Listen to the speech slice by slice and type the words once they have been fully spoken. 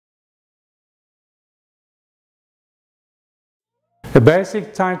The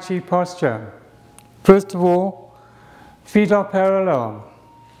basic Tai Chi posture. First of all, feet are parallel,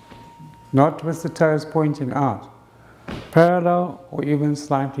 not with the toes pointing out. Parallel or even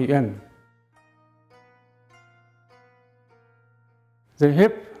slightly in. The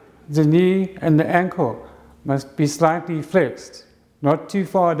hip, the knee and the ankle must be slightly flexed, not too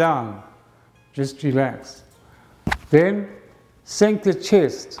far down, just relax. Then sink the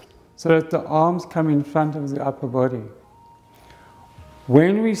chest so that the arms come in front of the upper body.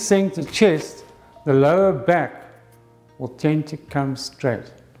 When we sink the chest, the lower back will tend to come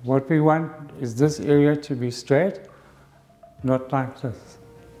straight. What we want is this area to be straight, not like this.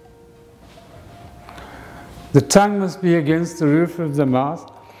 The tongue must be against the roof of the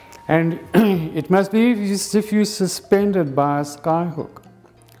mouth, and it must be as if you're suspended by a sky hook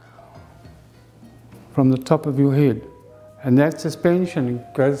from the top of your head. And that suspension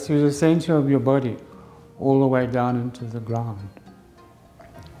goes through the center of your body all the way down into the ground.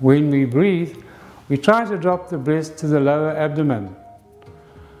 When we breathe, we try to drop the breast to the lower abdomen.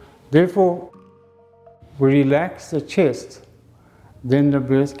 Therefore, we relax the chest, then the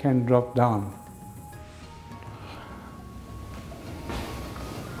breast can drop down.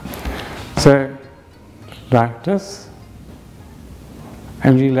 So, like this,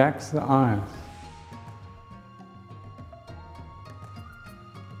 and relax the eyes.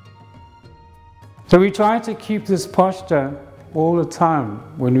 So we try to keep this posture all the time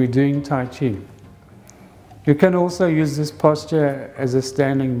when we're doing Tai Chi. You can also use this posture as a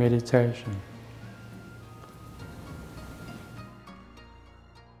standing meditation.